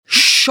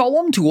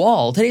Shalom to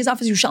all. Today's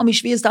daf is Yushalmi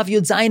Shevi'is daf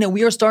Yud Zayin, and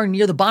we are starting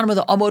near the bottom of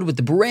the Amud with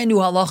the brand new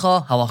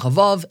halacha, halacha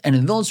Vav, and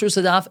in the Vilna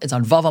Surah daf, it's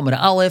on Vav Amud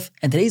Aleph.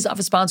 And today's daf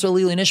is sponsored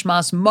Lili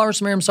Nishmas, Mars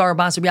Miriam Sarah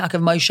Basar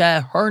Yaakov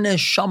Moshe, her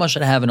neshama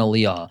should have an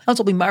aliyah.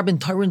 Also be Marbin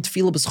Tyrant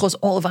Tefillah B'schos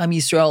all of Am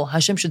Yisrael.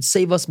 Hashem should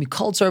save us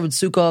mikol tzar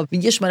v'tzukah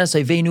v'yishmer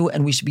esayvenu,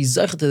 and we should be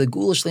zeicha to the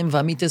Gula Shleim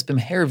v'amitis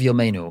b'mher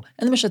v'yomeinu.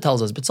 And the Mishnah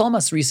tells us, B'tzal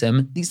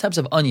Masrisim, these types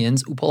of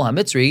onions, Upol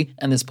HaMitzri,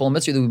 and this Pol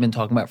HaMitzri that we've been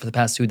talking about for the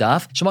past two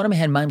daf, Shemana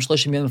Mehen Maim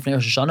Shleshim Yom Lefnei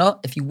Rosh Hashanah,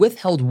 if you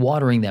withheld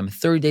watering them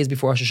 30 days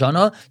before Rosh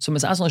Hashanah, so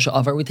Misasal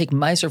Sha'avar, we take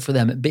Meiser for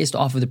them based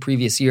off of the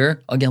previous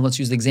year. Again, let's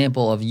use the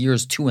example of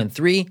years 2 and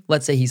 3.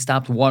 Let's say he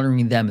stopped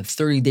watering them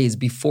 30 days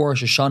before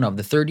Rosh Hashanah of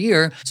the third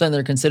year, so then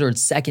they're considered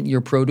second year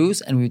produce,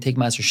 and we would take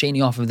Meiser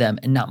Sheni off of them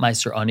and not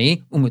Meiser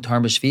Ani,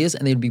 Umutar B'Shvias,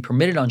 and they would be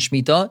permitted on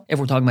Shemitah. If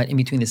we're talking about in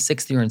between the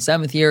 6th year and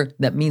 7th year,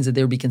 that means that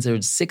they would be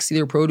considered 6th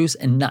year produce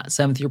and not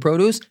 7th year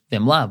produce,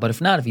 Vimla. But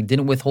if not, if he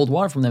didn't withhold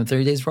water from them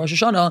 30 days before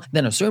Rosh Hashanah,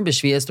 then a certain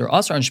B'Shvias, they're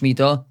also on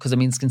Shemitah, because that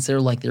means it's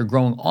considered like they're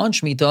growing on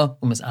Shemitah,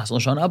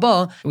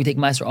 we take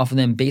Meiser off of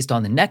them based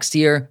on the next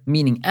year,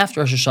 meaning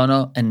after Rosh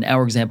Hashanah, and in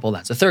our example,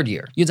 that's the third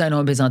year.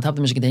 Yudzayin based on top of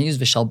the Mishnah continues,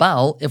 V'shal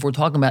Baal, if we're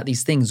talking about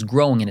these things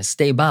growing in a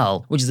stay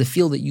Baal, which is a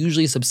field that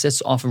usually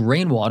subsists off of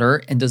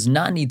rainwater and does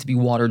not need to be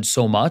watered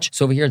so much.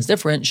 So over here it's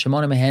different.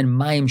 Shemana Mehen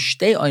Mayim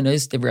Shtei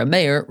Oinos,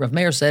 Rav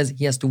Meir says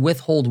he has to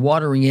withhold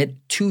watering it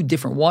 2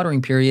 different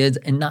watering periods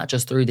and not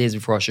just 30 days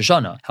before Rosh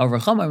Hashanah. However,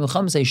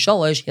 Chacham say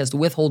Shalosh, he has to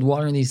withhold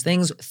watering these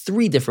things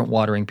 3 different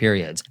watering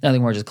periods. Now the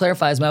Gemara just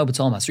clarifies, Ma'u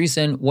B'tzal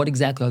Masrisin, what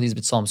exactly are these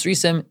B'tzal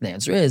Masrisim? The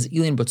answer is,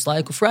 Ilin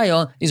B'tzlai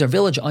Kufraya, these are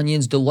village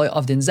onions, Deloy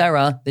Avdin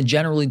Zara, that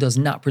generally does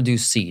not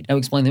produce seed. Now we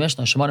explain the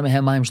Mishnah, Shemana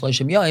Mehem Mayim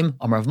Shleishim Yoim,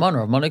 Amar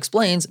Rav Mana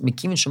explains,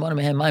 Mekimin Shemana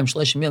Mehem Mayim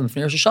Shleishim Yoim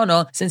Lefnei Rosh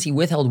Hashanah, since he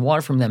withheld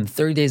water from them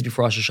 30 days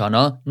before Rosh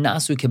Hashanah,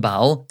 Nasu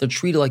Kibal, they're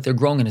treated like they're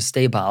growing in a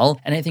stay Baal,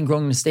 and anything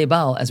growing in a stay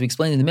Baal, as we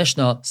explained in the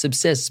Mishnah,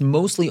 subsists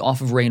mostly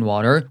off of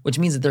rainwater, which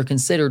means that they're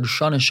considered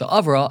Shana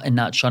Sha'avra and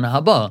not Shana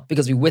Haba,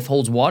 because he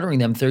withholds watering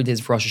them 30 days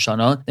before Rosh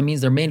Hashanah, that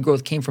means their main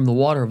growth came from the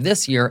water of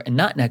this year and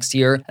not next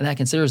year, and that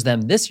considers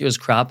them this year's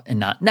crop and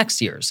not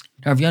next year's.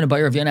 Now, Rav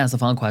Yana asks the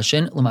following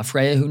question: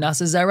 Limafreya hu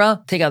nasa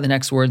zera? Take out the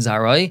next word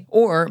zarai,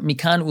 or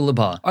mikan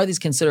ulaba. Are these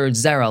considered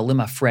zera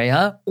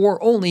limafreya,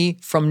 or only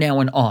from now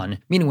on?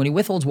 Meaning, when he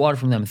withholds water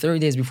from them 30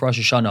 days before Rosh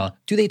Hashanah,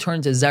 do they turn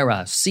into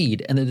zera,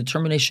 seed, and the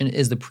determination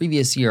is the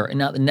previous year and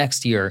not the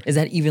next year? Is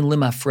that even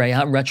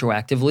limafreya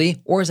retroactively,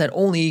 or is that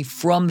only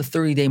from the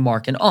 30-day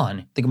mark and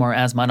on? The Gemara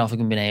asks, Manafik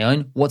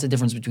b'neyon, what's the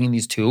difference between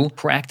these two?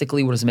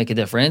 Practically, what does it make a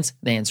difference?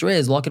 The answer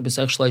is lakat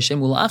b'sech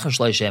shleishim ula'achar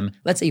shleishim.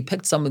 Let's say he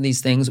picked some of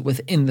these things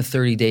within the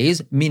 30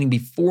 days, meaning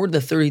before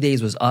the 30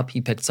 days was up, he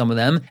picked some of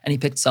them, and he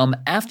picked some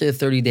after the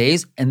 30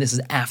 days, and this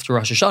is after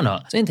Rosh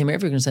Hashanah. So in Tamer,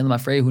 if you're going to say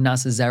Limafreya hu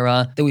nasa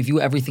zera, that we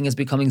view everything as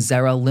becoming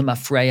zera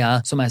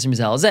limafreya, so Meiser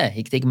Mizal Zeh,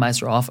 he can take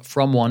Meiser off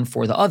from one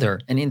for the other.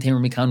 And in Tamer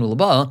Mikan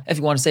Ulaba, if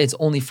you want to say it's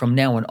only from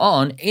now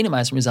on, Ein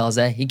Meiser Mizal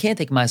Zeh, he can't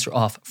take Meiser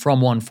off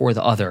from one for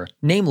the other.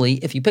 Namely,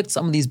 if you picked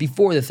some of these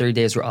before the 30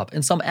 days were up,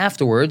 and some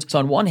afterwards, so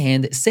on one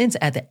hand, since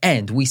at the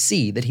end we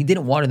see that he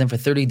didn't water them for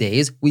 30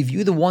 days, we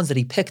view the ones that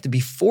he picked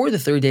before the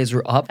 30 days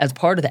were up as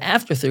part of the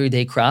after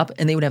 30-day crop,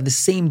 and they would have the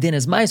same din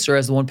as Meiser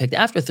as the one picked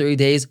after 30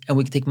 days, and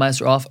we could take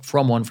Meiser off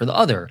from one for the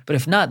other. But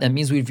if not, that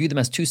means we view them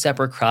as 2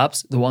 separate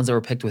crops, the ones that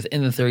were picked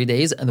within the 30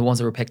 days and the ones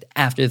that were picked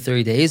after the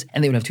 30 days,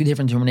 and they would have 2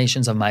 different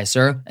determinations of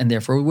Meiser, and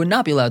therefore we would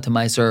not be allowed to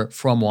Meiser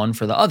from one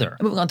for the other.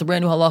 And moving on to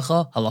brand new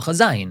halacha, halacha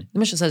Zayin. The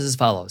Mishnah says as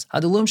follows: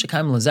 Hadulum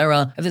shekaim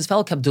lazera. If this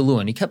fellow kept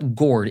duluin, he kept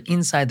gourd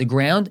inside the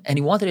ground, and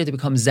he wanted it to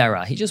become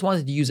zera. He just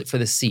wanted to use it for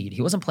the seed.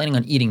 He wasn't planning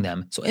on eating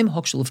them. So im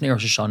hokshul lefnei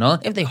Rosh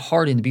Hashanah, if they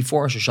hardened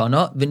before Rosh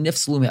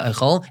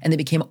Hashanah, and they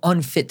became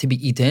unfit to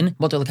be eaten,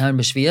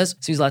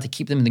 so he's allowed to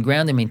keep them in the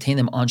ground and maintain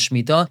them on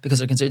Shemitah because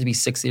they're considered to be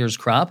 6 years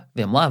crop.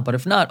 But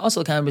if not,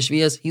 also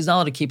he's not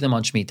allowed to keep them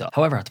on Shemitah.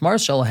 However,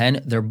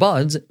 their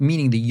buds,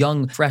 meaning the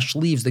young fresh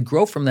leaves that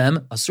grow from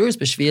them, they're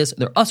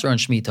asur on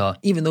Shemitah,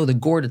 even though the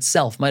gourd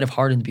itself might have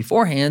hardened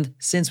beforehand,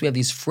 since we have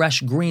these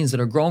fresh greens that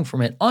are growing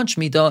from it on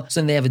Shemitah, so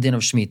then they have a din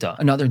of Shemitah.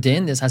 Another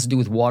din, this has to do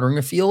with watering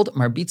a field.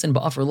 Marbitzin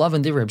ba'afar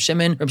lavan divrei Reb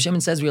Shimon. Reb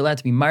Shimon says we're allowed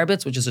to be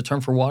marbitz, which is a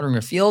term for watering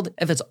a field,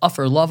 if it's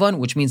afar lavan,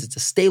 which means it's a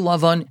stay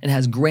lavan, and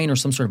has grain or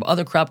some sort of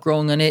other crop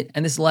growing on it,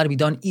 and this is allowed to be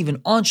done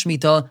even on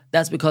Shemitah.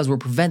 That's because we're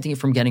preventing it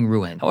from getting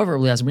ruined. However,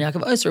 and lastly,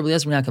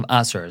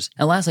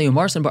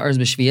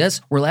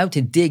 we're allowed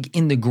to dig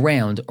in the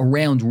ground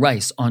around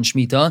rice on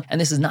Shemitah, and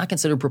this is not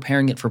considered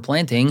preparing it for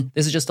planting.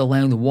 This is just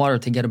allowing the water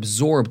to get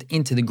absorbed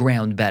into the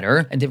ground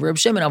better. And according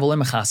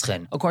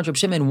to Reb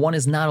Shimon, one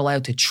is not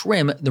allowed to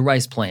trim the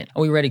rice plant.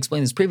 And we already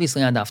explained this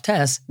previously on Daf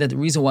Tes, that the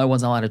reason why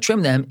one's not allowed to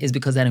trim them is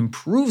because that improves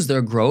improves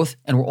their growth,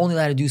 and we're only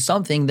allowed to do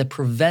something that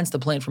prevents the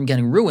plant from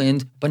getting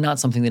ruined, but not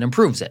something that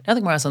improves it. Now, I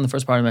think we're asking the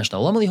first part of the Mishnah.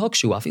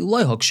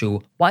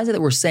 Why is it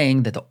that we're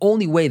saying that the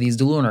only way these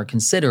Dulun are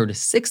considered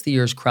 6th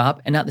year's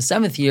crop and not the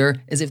 7th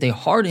year is if they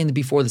hardened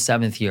before the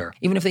 7th year?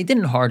 Even if they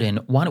didn't harden,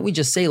 why don't we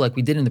just say, like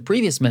we did in the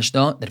previous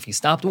Mishnah, that if he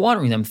stopped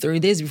watering them 30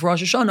 days before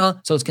Rosh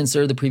Hashanah, so it's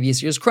considered the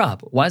previous year's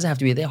crop? Why does it have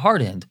to be that they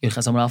hardened?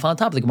 On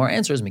top, the Gemara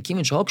answers,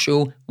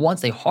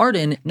 once they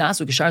harden, they're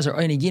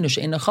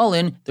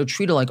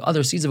treated like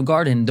other seeds of a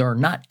garden. They're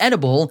not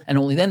edible, and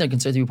only then they're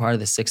considered to be part of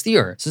the 6th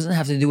year. So it doesn't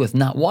have to do with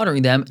not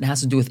watering them, it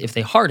has to do with if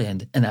they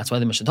hardened, and that's why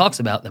the Mishnah talks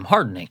about them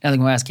hardening. Now the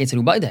Gemara asks,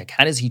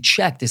 how does he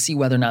check to see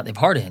whether or not they've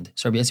hardened?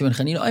 So Rabbi Yossi ben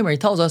Chanina, he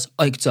tells us,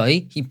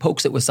 he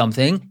pokes it with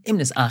something,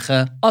 imnis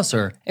acha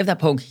asur. If that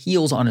poke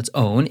heals on its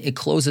own, it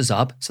closes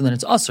up, so then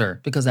it's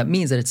asur, because that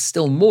means that it's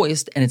still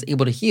moist and it's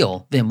able to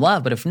heal.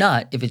 But if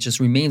not, if it just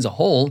remains a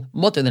hole,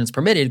 mutter, then it's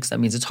permitted, because that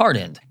means it's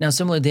hardened. Now,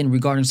 similar then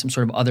regarding some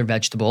sort of other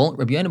vegetable,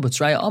 Rabbi Yochanan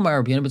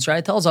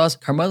Butzraya tells us,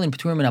 Carmelin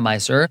Peturim min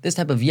HaMeiser, this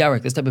type of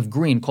yarek, this type of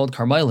green called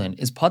carmelin,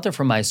 is pater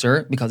from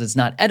Meiser because it's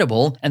not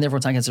edible, and therefore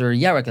it's not considered a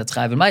yarek that's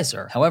chayav in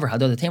Meiser. However,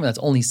 Hadar Tamer, that's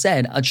only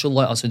said ad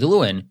shaloi asu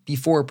deluin,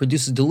 before it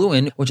produces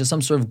deluin, which is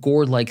some sort of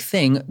gourd-like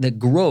thing that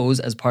grows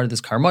as part of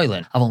this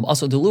carmelin. Aval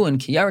also deluin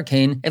ki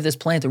yarekain, if this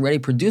plant already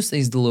produced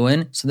these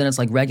deluin, so then it's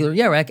like regular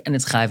yarek and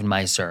it's chayav in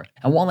Meiser.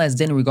 And one last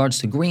din in regards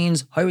to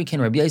greens, Hayrikin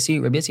Rabbi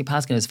Yossi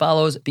paskin as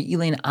follows: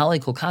 Be'ilein ale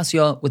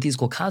kolkasia, with these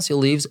kolkasia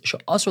leaves,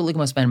 she'asur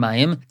ligmas ben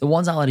mayim, the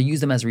ones not allowed to use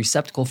them as a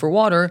receptacle for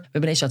water,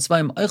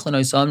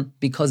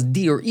 because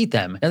deer eat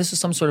them. Now this is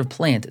some sort of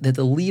plant that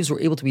the leaves were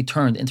able to be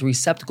turned into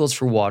receptacles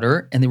for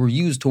water, and they were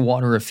used to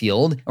water a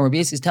field. And Rabbi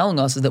Yossi is telling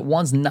us is that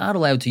one's not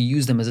allowed to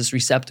use them as this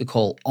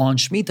receptacle on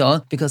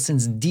Shemitah, because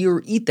since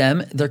deer eat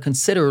them, they're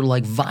considered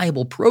like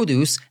viable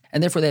produce,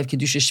 and therefore they have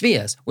Kedusha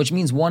Shevi'is, which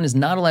means one is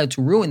not allowed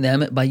to ruin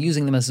them by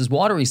using them as his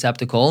water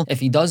receptacle.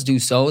 If he does do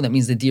so, that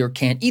means the deer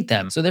can't eat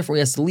them. So therefore he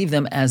has to leave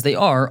them as they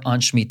are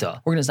on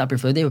Shemitah. We're going to stop here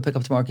for the day. We'll pick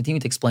up tomorrow and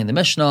continue to explain the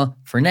Mishnah.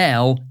 For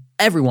now,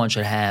 everyone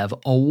should have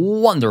a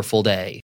wonderful day.